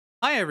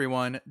Hi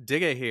everyone,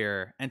 Digga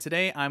here, and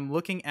today I'm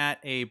looking at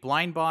a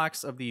blind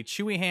box of the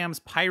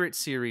Chewyhams Pirate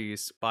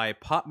series by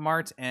Pop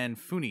Mart and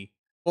Funi.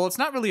 Well, it's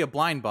not really a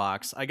blind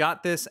box. I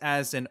got this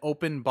as an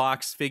open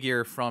box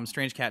figure from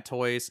Strangecat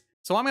Toys,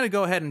 so I'm going to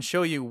go ahead and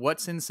show you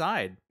what's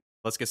inside.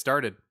 Let's get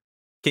started.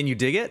 Can you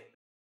dig it?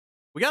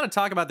 We got to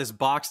talk about this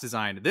box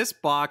design. This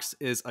box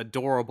is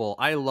adorable.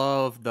 I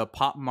love the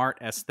Pop Mart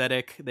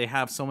aesthetic. They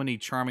have so many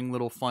charming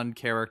little fun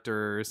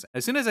characters.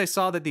 As soon as I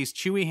saw that these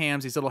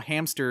Chewyhams, these little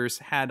hamsters,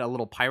 had a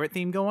little pirate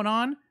theme going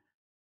on,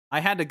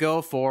 I had to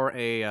go for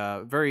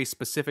a very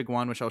specific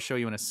one, which I'll show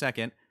you in a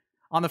second.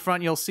 On the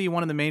front, you'll see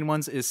one of the main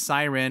ones is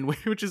Siren,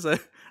 which is a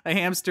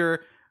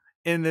hamster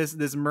in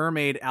this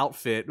mermaid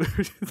outfit.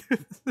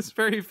 It's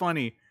very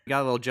funny.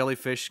 Got a little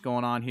jellyfish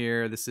going on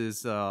here. This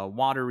is a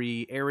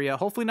watery area.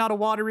 Hopefully not a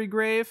watery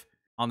grave.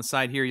 On the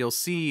side here, you'll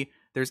see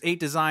there's 8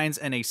 designs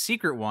and a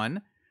secret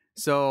one.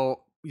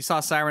 So you saw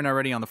Siren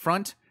already on the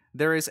front.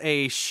 There is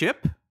a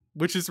ship,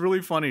 which is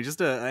really funny.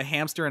 Just a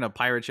hamster and a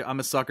pirate ship. I'm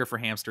a sucker for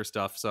hamster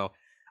stuff.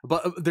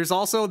 But there's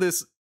also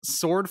this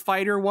sword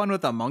fighter one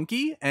with a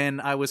monkey,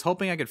 and I was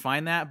hoping I could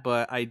find that,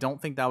 but I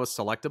don't think that was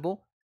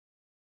selectable.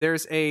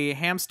 There's a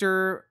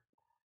hamster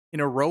in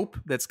a rope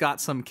that's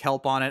got some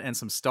kelp on it and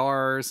some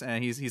stars,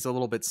 and he's a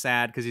little bit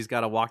sad because he's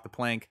got to walk the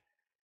plank.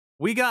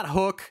 We got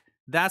Hook.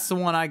 That's the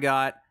one I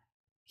got.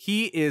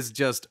 He is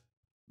just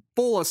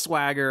full of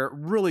swagger,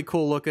 really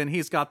cool looking.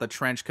 He's got the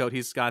trench coat.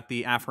 He's got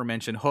the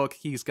aforementioned hook.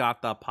 He's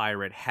got the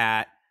pirate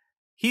hat.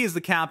 He is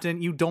the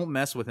captain. You don't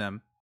mess with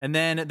him. And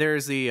then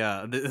there's the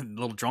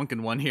little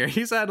drunken one here.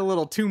 He's had a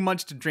little too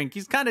much to drink.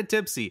 He's kind of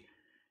tipsy.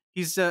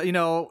 He's, he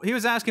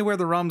was asking where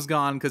the rum's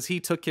gone because he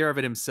took care of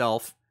it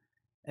himself.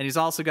 And he's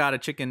also got a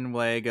chicken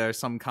leg or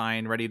some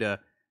kind ready to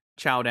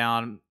chow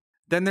down.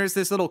 Then there's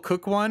this little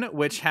cook one,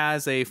 which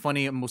has a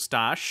funny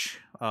mustache,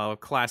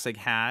 classic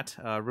hat,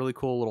 really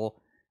cool little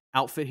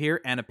outfit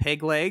here, and a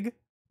peg leg.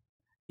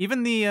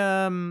 Even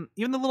the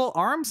little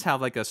arms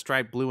have like a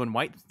striped blue and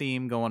white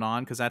theme going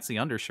on because that's the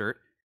undershirt.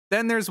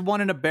 Then there's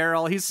one in a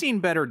barrel. He's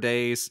seen better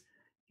days.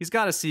 He's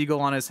got a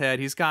seagull on his head.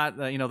 He's got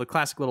the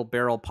classic little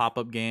barrel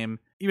pop-up game.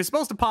 He was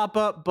supposed to pop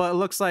up, but it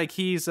looks like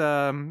he's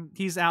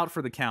out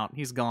for the count.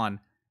 He's gone.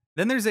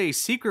 Then there's a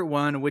secret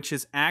one, which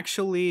is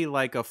actually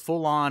like a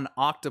full-on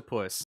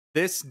octopus.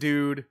 This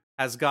dude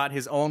has got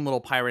his own little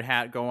pirate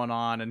hat going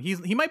on, and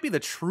he might be the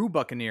true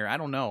buccaneer. I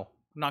don't know.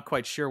 I'm not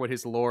quite sure what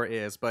his lore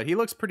is, but he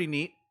looks pretty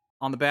neat.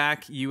 On the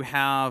back, you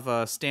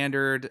have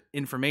standard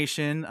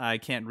information. I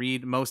can't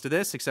read most of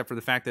this, except for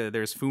the fact that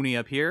there's Funi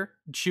up here.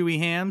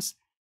 Chewyhams,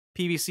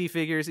 PVC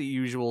figures, the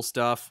usual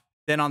stuff.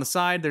 Then on the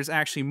side, there's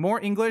actually more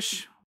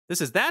English.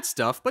 This is that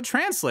stuff, but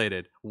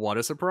translated. What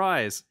a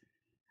surprise.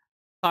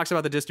 Talks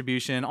about the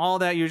distribution, all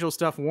that usual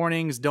stuff,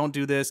 warnings, don't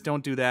do this,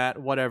 don't do that,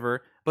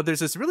 whatever. But there's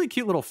this really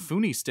cute little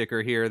Funi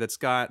sticker here that's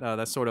got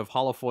that sort of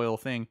holofoil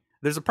thing.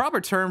 There's a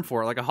proper term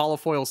for it, like a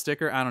holofoil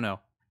sticker, I don't know.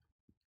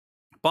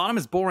 Bottom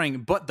is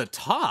boring, but the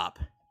top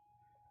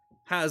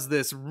has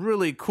this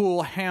really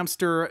cool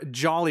hamster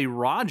Jolly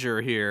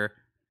Roger here.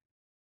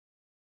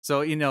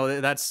 So,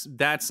 that's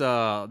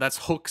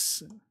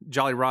Hook's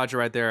Jolly Roger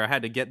right there. I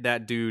had to get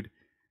that dude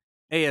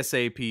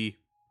ASAP.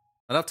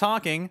 Enough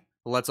talking,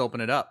 let's open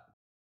it up.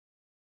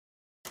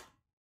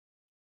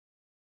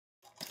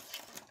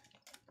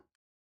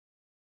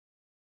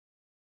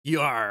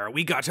 Yarr,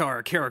 we got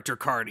our character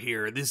card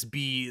here. This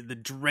be the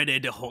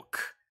dreaded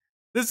Hook.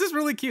 This is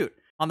really cute.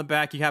 On the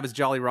back, you have his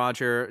Jolly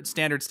Roger,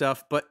 standard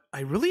stuff, but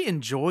I really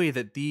enjoy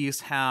that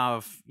these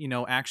have,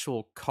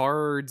 actual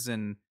cards,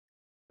 and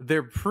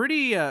they're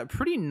pretty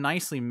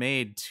nicely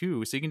made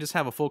too. So you can just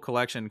have a full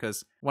collection,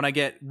 because when I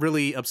get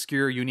really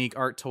obscure, unique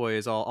art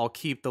toys, I'll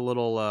keep the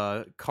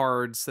little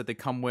cards that they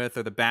come with,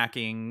 or the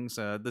backings,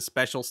 the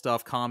special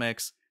stuff,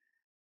 comics.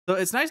 So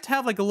it's nice to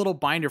have like a little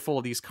binder full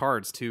of these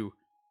cards too.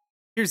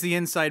 Here's the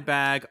inside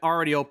bag,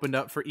 already opened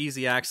up for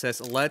easy access.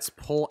 Let's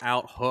pull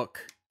out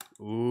Hook.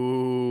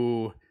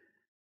 Ooh,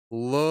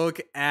 look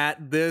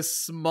at this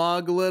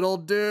smug little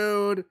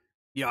dude.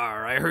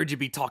 Yarr, I heard you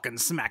be talking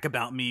smack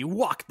about me.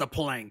 Walk the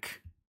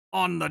plank.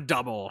 On the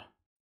double.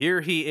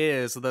 Here he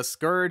is, the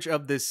scourge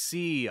of the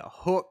sea,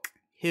 Hook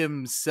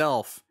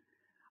himself.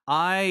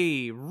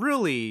 I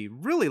really,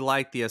 really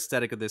like the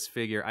aesthetic of this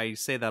figure. I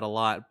say that a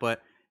lot,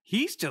 but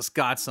he's just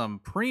got some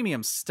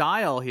premium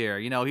style here.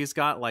 He's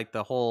got like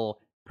the whole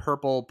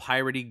purple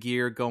piratey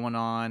gear going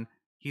on.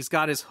 He's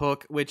got his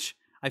hook, which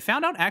I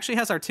found out actually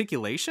has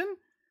articulation.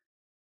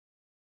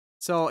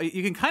 So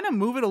you can kind of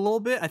move it a little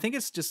bit. I think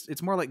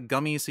it's more like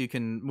gummy, so you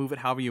can move it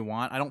however you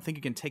want. I don't think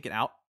you can take it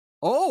out.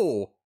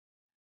 Oh,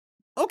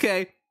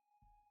 okay.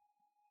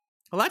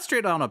 Well, that's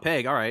straight on a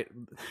peg. All right.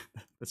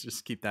 Let's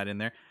just keep that in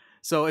there.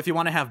 So if you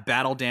want to have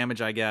battle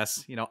damage, I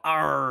guess,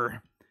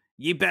 arr,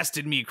 ye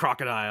bested me,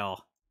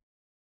 crocodile.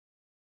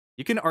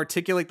 You can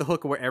articulate the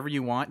hook wherever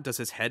you want. Does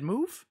his head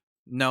move?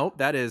 No,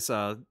 that is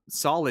a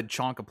solid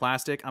chunk of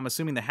plastic. I'm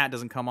assuming the hat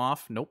doesn't come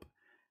off. Nope.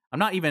 I'm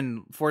not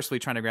even forcefully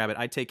trying to grab it.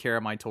 I take care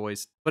of my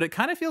toys. But it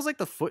kind of feels like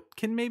the foot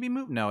can maybe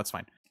move. No, it's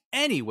fine.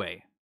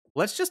 Anyway,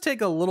 Let's just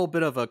take a little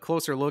bit of a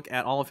closer look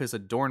at all of his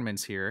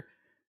adornments here.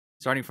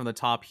 Starting from the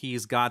top,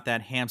 he's got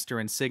that hamster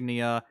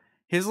insignia.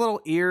 His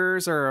little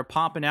ears are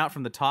popping out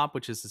from the top,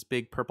 which is this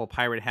big purple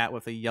pirate hat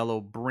with a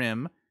yellow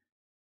brim.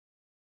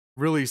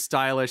 Really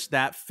stylish.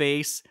 That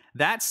face,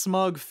 that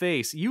smug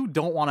face. You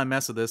don't want to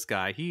mess with this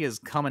guy. He is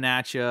coming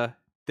at you.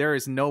 There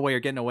is no way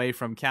you're getting away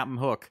from Captain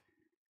Hook.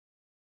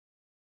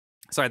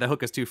 Sorry, the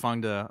hook is too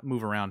fun to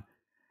move around.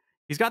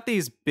 He's got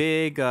these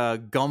big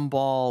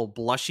gumball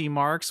blushy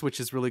marks, which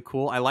is really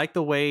cool. I like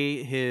the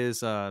way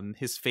his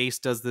face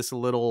does this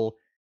little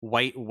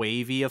white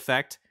wavy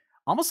effect.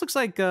 Almost looks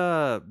like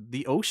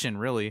the ocean,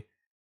 really.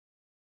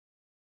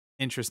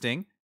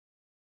 Interesting.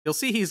 You'll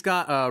see he's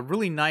got a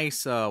really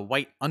nice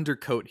white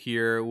undercoat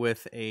here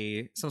with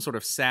some sort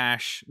of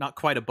sash. Not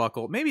quite a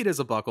buckle. Maybe it is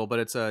a buckle, but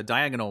it's a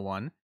diagonal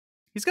one.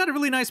 He's got a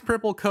really nice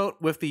purple coat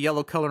with the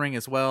yellow coloring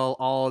as well.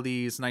 All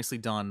these nicely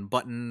done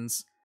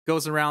buttons.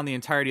 Goes around the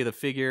entirety of the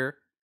figure.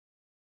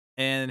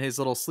 And his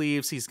little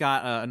sleeves, he's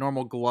got a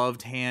normal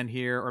gloved hand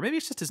here. Or maybe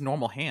it's just his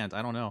normal hand.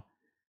 I don't know.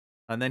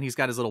 And then he's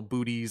got his little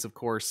booties, of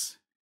course.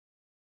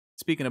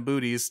 Speaking of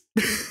booties.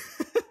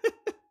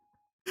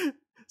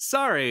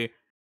 Sorry.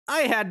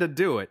 I had to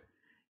do it.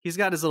 He's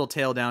got his little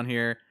tail down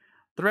here.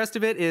 The rest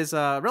of it is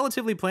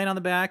relatively plain on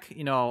the back.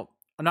 You know,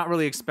 I'm not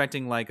really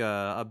expecting like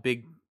a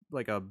big,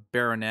 like a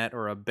baronet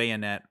or a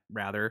bayonet,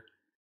 rather.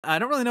 I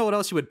don't really know what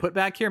else you would put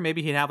back here.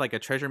 Maybe he'd have like a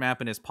treasure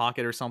map in his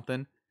pocket or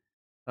something.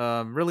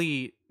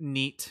 Really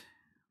neat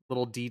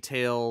little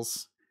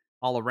details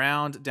all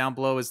around. Down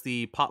below is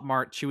the Pop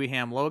Mart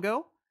Chewyham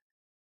logo.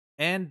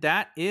 And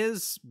that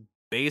is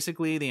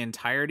basically the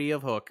entirety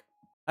of Hook.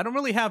 I don't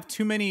really have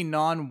too many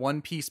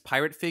non-One Piece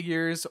pirate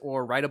figures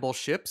or rideable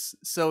ships,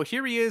 so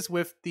here he is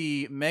with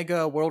the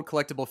Mega World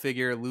Collectible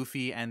figure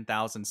Luffy and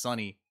Thousand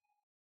Sunny.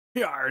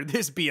 Yarr,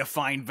 this be a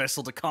fine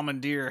vessel to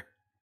commandeer.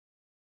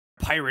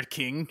 Pirate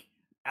King,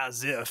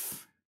 as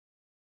if.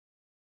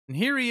 And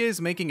here he is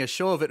making a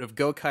show of it with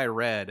Gokai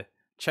Red.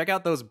 Check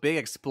out those big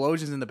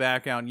explosions in the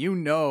background. You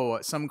know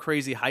some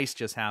crazy heist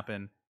just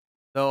happened.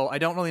 Though I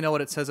don't really know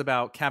what it says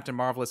about Captain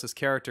Marvelous's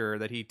character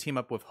that he teamed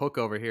up with Hook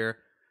over here.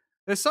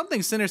 There's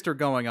something sinister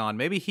going on.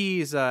 Maybe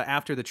he's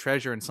after the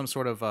treasure in some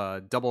sort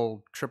of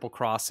double, triple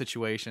cross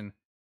situation.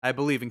 I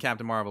believe in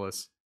Captain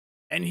Marvelous.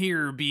 And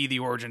here be the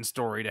origin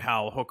story to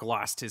how Hook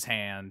lost his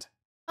hand.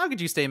 How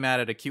could you stay mad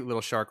at a cute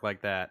little shark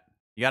like that?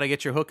 You gotta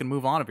get your Hook and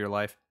move on with your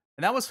life.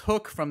 And that was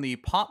Hook from the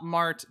Pop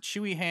Mart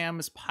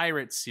Chewyhams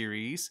Pirate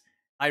series.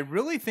 I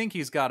really think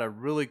he's got a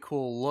really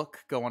cool look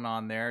going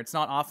on there. It's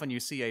not often you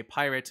see a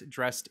pirate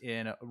dressed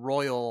in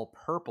royal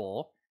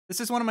purple. This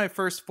is one of my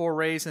first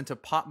forays into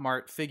Pop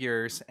Mart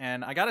figures,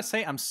 and I gotta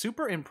say, I'm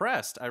super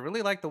impressed. I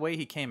really like the way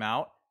he came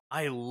out.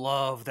 I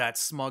love that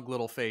smug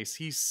little face.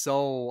 He's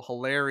so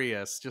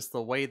hilarious. Just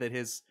the way that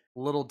his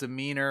little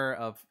demeanor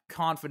of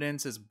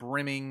confidence is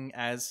brimming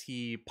as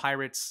he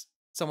pirates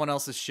someone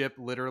else's ship,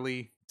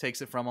 literally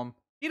takes it from him.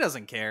 He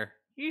doesn't care.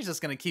 He's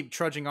just gonna keep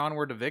trudging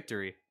onward to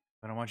victory.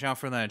 Better watch out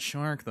for that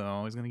shark,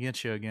 though. He's gonna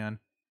get you again.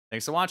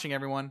 Thanks for watching,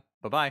 everyone.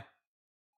 Bye-bye.